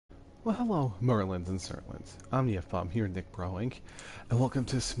Well, hello, Merlins and Serlins. I'm the F-Bomb here, NicBroInc, and welcome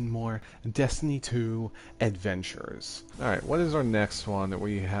to some more Destiny 2 Adventures. Alright, what is our next one that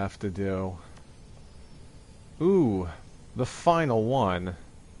we have to do? Ooh, the final one.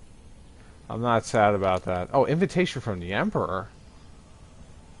 I'm not sad about that. Oh, invitation from the Emperor?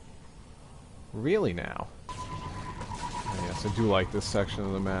 Really now? Oh, yes, I do like this section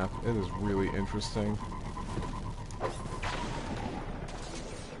of the map. It is really interesting.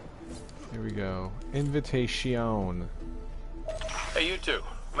 Here we go. Invitation. Hey, you two.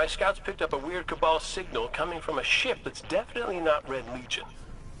 My scouts picked up a weird Cabal signal coming from a ship that's definitely not Red Legion.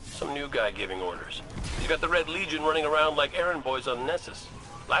 Some new guy giving orders. He's got the Red Legion running around like errand boys on Nessus.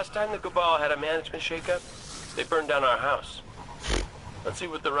 Last time the Cabal had a management shakeup, they burned down our house. Let's see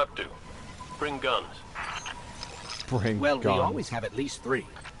what they're up to. Bring guns. Bring Well, guns. we always have at least 3.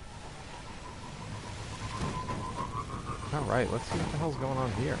 Alright, let's see what the hell's going on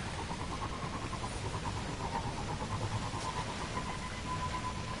here.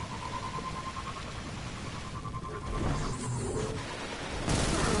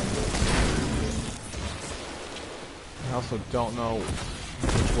 I also don't know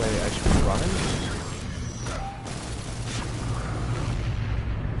which way I should be running.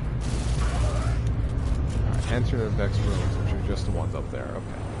 Alright, enter the Vex rooms, which are just the ones up there.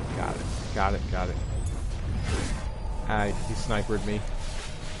 Okay, got it. Got it, got it. He snipered me.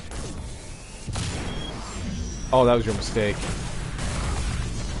 Oh, that was your mistake.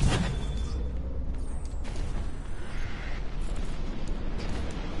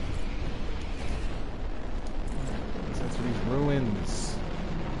 Ruins.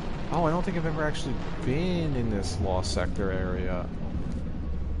 Oh, I don't think I've ever actually been in this Lost Sector area.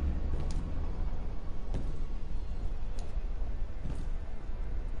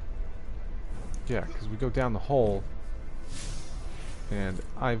 Yeah, because we go down the hole, and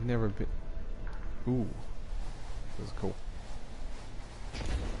I've never been... Ooh. This is cool.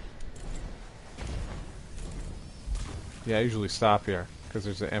 Yeah, I usually stop here, because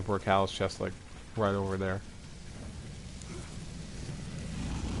there's an Emperor Callus chest, like, right over there.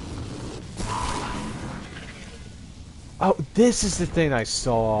 Oh, this is the thing I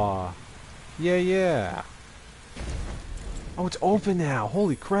saw. Yeah, yeah. Oh, it's open now.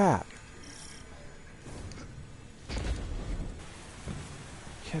 Holy crap.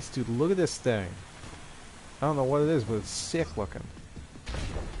 Yes, dude, look at this thing. I don't know what it is, but it's sick looking.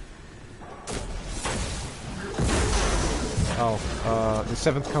 Oh, the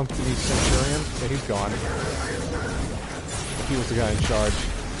 7th Company Centurion? Yeah, he's gone. He was the guy in charge.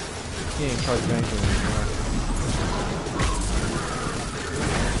 He ain't in charge of anything anymore.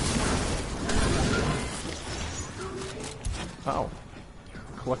 Oh.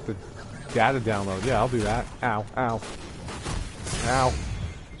 Collect the data download. Yeah, I'll do that. Ow, ow. Ow.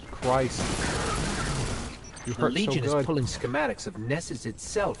 Christ. You The hurt Legion so good. is pulling schematics of Nessus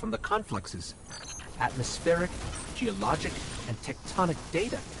itself from the confluxes. Atmospheric, geologic, and tectonic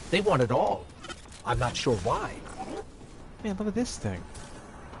data. They want it all. I'm not sure why. Man, look at this thing.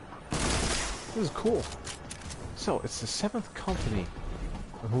 This is cool. So, it's the 7th Company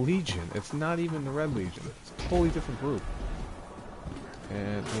Legion. It's not even the Red Legion. It's a totally different group.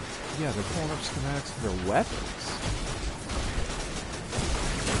 And, yeah, they're pulling up schematics of their weapons.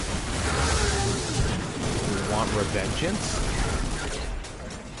 We want revengeance?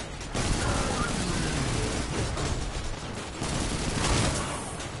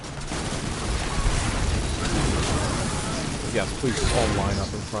 Yes, please just all line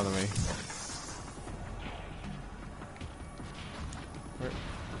up in front of me. Where?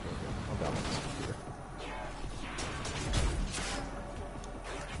 Oh, that one's here.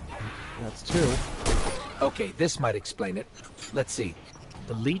 That's 2. Okay, this might explain it. Let's see.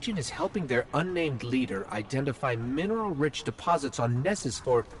 The Legion is helping their unnamed leader identify mineral-rich deposits on Nessus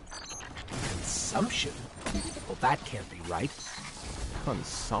for consumption. Well, that can't be right.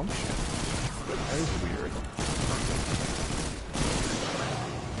 Consumption? That is weird.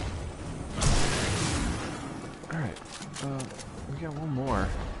 Alright, we got one more.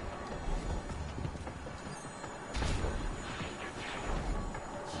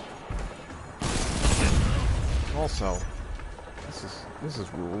 Also, this is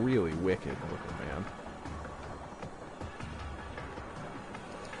really wicked looking, man.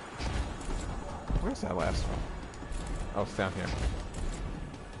 Where's that last one? Oh, it's down here.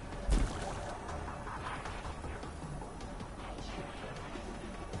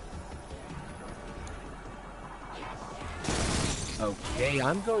 Okay,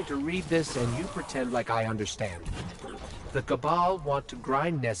 I'm going to read this and you pretend like I understand. The Cabal want to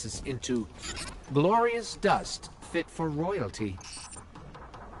grind Nessus into glorious dust fit for royalty.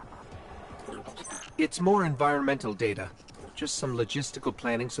 It's more environmental data. Just some logistical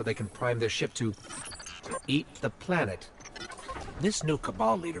planning so they can prime their ship to eat the planet. This new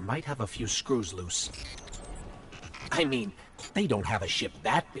Cabal leader might have a few screws loose. I mean, they don't have a ship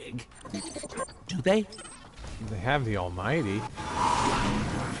that big. Do they? They have the Almighty.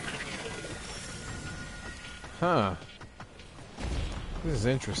 Huh. This is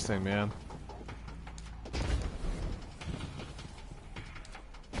interesting, man.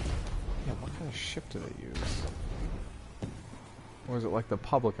 Yeah, what kind of ship do they use? Or is it like the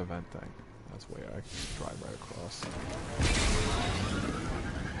public event thing? That's where I can just drive right across.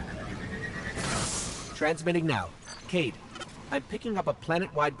 Transmitting now. Cade, I'm picking up a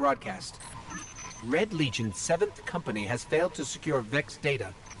planet-wide broadcast. Red Legion's 7th Company has failed to secure Vex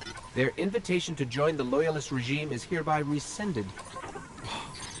data. Their invitation to join the Loyalist regime is hereby rescinded.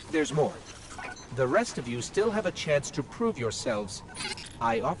 There's more. The rest of you still have a chance to prove yourselves.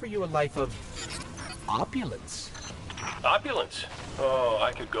 I offer you a life of opulence. Opulence? Oh,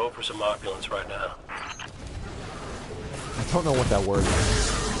 I could go for some opulence right now. I don't know what that word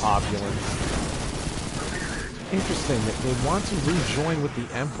is. Opulence. Interesting that they want to rejoin with the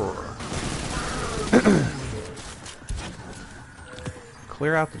Emperor.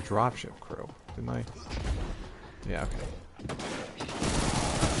 Clear out the dropship crew, didn't I? Yeah, okay.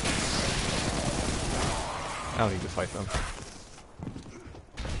 I don't need to fight them.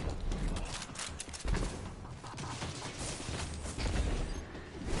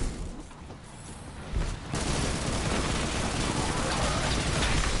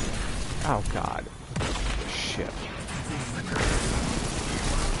 Oh god. Shit.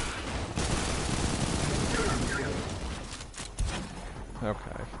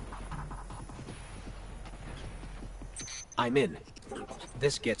 Okay. I'm in.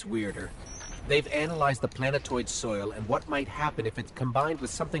 This gets weirder. They've analyzed the planetoid soil and what might happen if it's combined with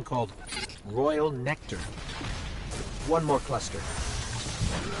something called royal nectar. One more cluster.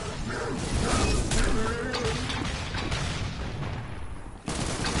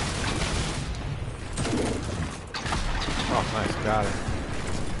 Oh, nice. Got it.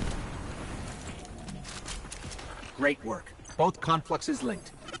 Great work. Both confluxes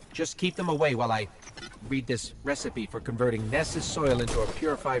linked. Just keep them away while I read this recipe for converting Nessus soil into a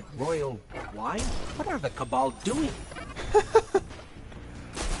purified royal wine? What are the Cabal doing?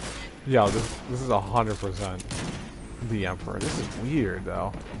 Yeah, this is 100% the Emperor. This is weird,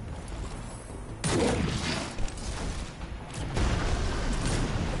 though.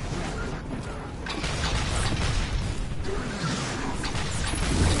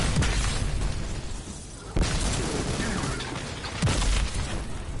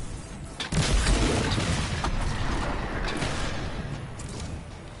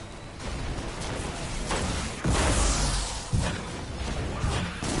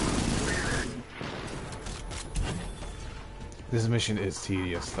 This mission is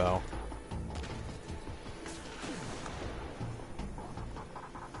tedious, though.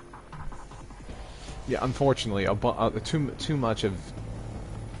 Yeah, unfortunately, too much of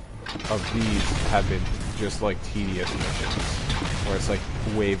these have been just like tedious missions, where it's like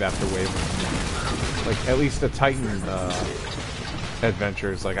wave after wave. Like at least the Titan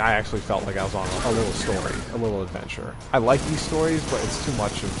adventures, like I actually felt like I was on a little story, a little adventure. I like these stories, but it's too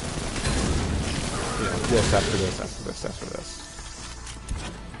much of, you know, this after this after this after this.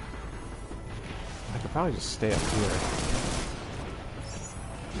 I could probably just stay up here.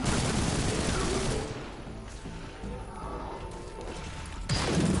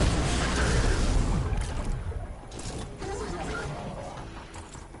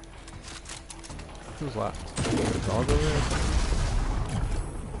 Who's left? The dog over there?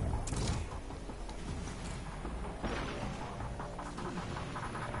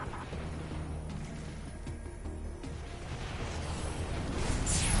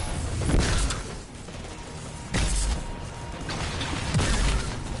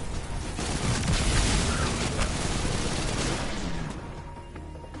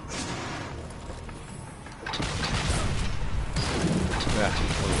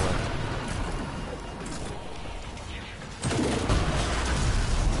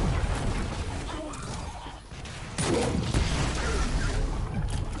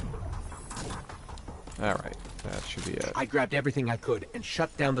 Alright, that should be it. I grabbed everything I could and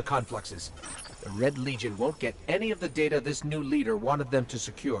shut down the confluxes. The Red Legion won't get any of the data this new leader wanted them to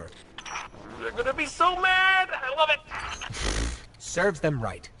secure. They're gonna be so mad! I love it! Serves them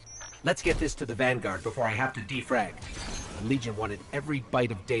right. Let's get this to the Vanguard before I have to defrag. The Legion wanted every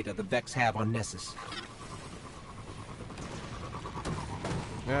byte of data the Vex have on Nessus.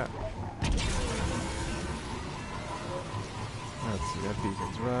 Yeah. Let's see, that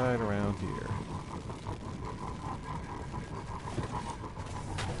beacon's right around here.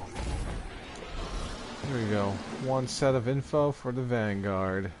 Here we go. One set of info for the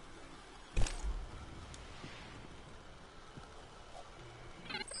Vanguard.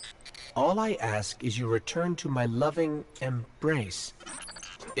 All I ask is you return to my loving embrace.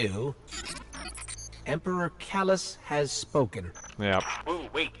 Ew. Emperor Callus has spoken. Yep. Ooh,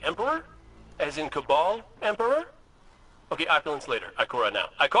 wait, Emperor? As in Cabal Emperor? Okay, opulence later. Ikora now.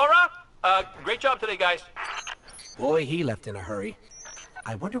 Ikora! Great job today, guys. Boy, he left in a hurry.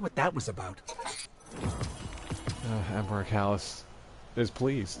 I wonder what that was about. Emperor Callus is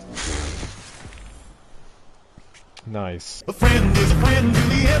pleased. Nice. A friend is a friend to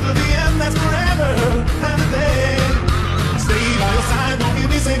me.